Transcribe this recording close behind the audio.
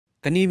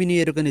కనీవిని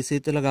ఎరుగని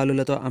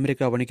శీతలగాలులతో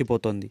అమెరికా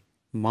వణికిపోతోంది.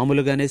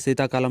 మామూలుగానే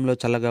శీతాకాలంలో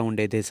చల్లగా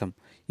ఉండే దేశం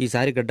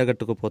ఈసారి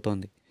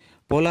గడ్డగట్టుకుపోతోంది.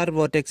 పోలార్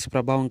వోర్టెక్స్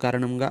ప్రభావం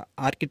కారణంగా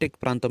ఆర్కిటిక్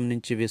ప్రాంతం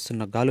నుంచి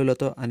వీస్తున్న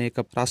గాలులతో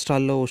అనేక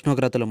రాష్ట్రాల్లో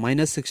ఉష్ణోగ్రతలు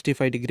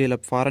 -65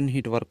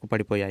 ఫారెన్హీట్ వరకు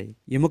పడిపోయాయి.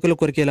 ఎముకలు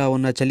కొరికేలా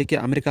ఉన్న చలికి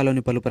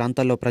అమెరికాలోని పలు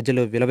ప్రాంతాల్లో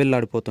ప్రజలు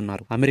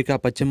విలవిల్లాడిపోతున్నారు. అమెరికా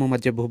పశ్చిమ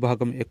మధ్య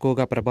భూభాగం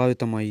ఎక్కువగా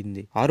ప్రభావితం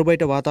అయింది.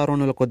 ఆరుబయట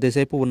వాతావరణంలో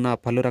కొద్దిసేపు ఉన్న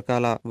పలు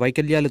రకాల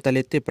వైకల్యాలు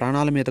తలెత్తి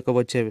ప్రాణాల మీదకు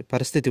వచ్చే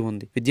పరిస్థితి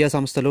ఉంది. విద్యా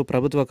సంస్థలు,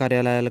 ప్రభుత్వ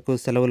కార్యాలయాలకు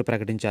సెలవులు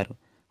ప్రకటించారు.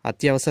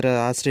 అత్యవసర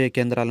ఆశ్రయ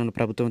కేంద్రాలను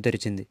ప్రభుత్వం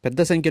తెరిచింది. పెద్ద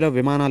సంఖ్యలో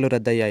విమానాలు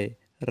రద్దయ్యాయి.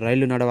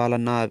 రైళ్లు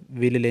నడవాలన్నా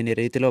వీలులేని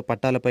రీతిలో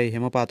పట్టాలపై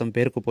హిమపాతం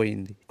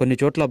పేరుకుపోయింది. కొన్ని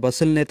చోట్ల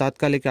బస్సులనే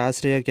తాత్కాలిక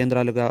ఆశ్రయ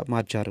కేంద్రాలుగా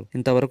మార్చారు.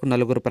 ఇంతవరకు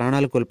 4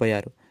 ప్రాణాలు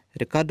కోల్పోయారు.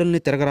 రికార్డుల్ని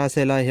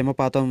తిరగరాసేలా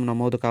హిమపాతం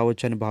నమోదు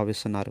కావచ్చని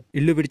భావిస్తున్నారు.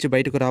 ఇళ్లు విడిచి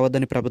బయటకు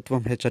రావద్దని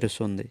ప్రభుత్వం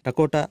హెచ్చరిస్తుంది.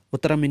 డకోటా,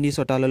 ఉత్తర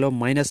మిన్నీసోటాలలో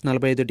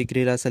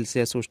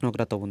 -45°C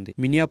ఉష్ణోగ్రత ఉంది.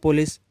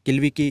 మినియాపోలిస్,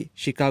 కిల్వికీ,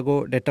 షికాగో,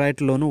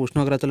 డెట్రాయిట్లోనూ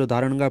ఉష్ణోగ్రతలు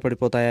దారుణంగా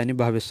పడిపోతాయని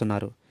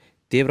భావిస్తున్నారు.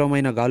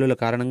 తీవ్రమైన గాలుల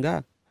కారణంగా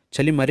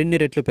చలి మరిన్ని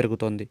రెట్లు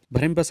పెరుగుతోంది.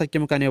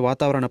 భరింపశక్యం కాని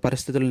వాతావరణ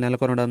పరిస్థితులు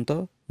నెలకొనడంతో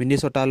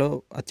మిన్నీసోటాలో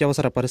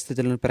అత్యవసర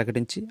పరిస్థితులను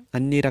ప్రకటించి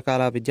అన్ని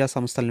రకాల విద్యా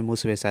సంస్థల్ని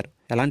మూసివేశారు.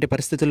 ఎలాంటి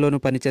పరిస్థితుల్లోనూ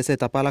పనిచేసే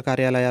తపాలా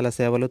కార్యాలయాల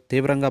సేవలు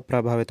తీవ్రంగా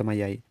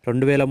ప్రభావితమయ్యాయి.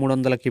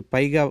 2300కి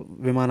పైగా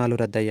విమానాలు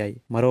రద్దయ్యాయి.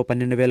 మరో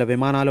 12,000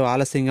 విమానాలు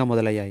ఆలస్యంగా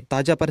మొదలయ్యాయి.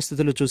 తాజా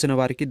పరిస్థితులు చూసిన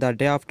వారికి ద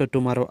డే ఆఫ్టర్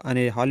టుమారో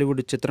అనే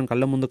హాలీవుడ్ చిత్రం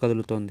కళ్ల ముందు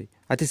కదులుతోంది.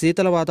 అతి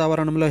శీతల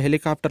వాతావరణంలో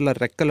హెలికాప్టర్ల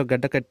రెక్కలు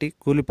గడ్డకట్టి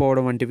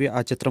కూలిపోవడం వంటివి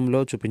ఆ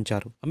చిత్రంలో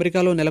చూపించారు.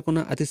 అమెరికాలో నెలకొన్న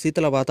అతి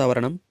శీతల వాతావరణం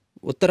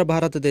ఉత్తర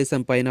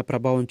భారతదేశం పైన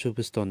ప్రభావం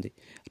చూపిస్తోంది.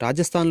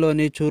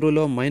 రాజస్థాన్లోని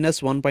చూరులో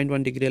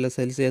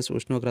 -1.1°C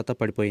ఉష్ణోగ్రత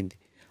పడిపోయింది.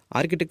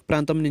 ఆర్కిటిక్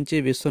ప్రాంతం నుంచి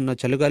వీస్తున్న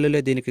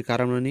చలిగాలులే దీనికి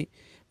కారణమని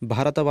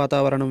భారత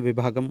వాతావరణం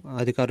విభాగం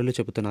అధికారులు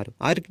చెబుతున్నారు.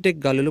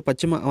 ఆర్కిటిక్ గాలులు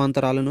పశ్చిమ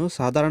అవాంతరాలను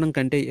సాధారణం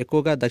కంటే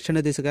ఎక్కువగా దక్షిణ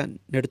దిశగా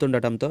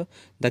నెడుతుండటంతో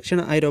దక్షిణ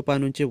ఐరోపా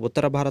నుంచి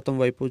ఉత్తర భారతం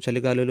వైపు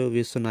చలిగాలులు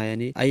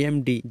వీస్తున్నాయని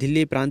IMD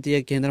ఢిల్లీ ప్రాంతీయ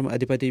కేంద్రం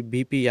అధిపతి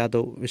BP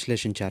యాదవ్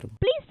విశ్లేషించారు.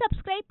 Please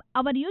subscribe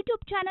our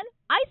YouTube channel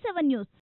I7News.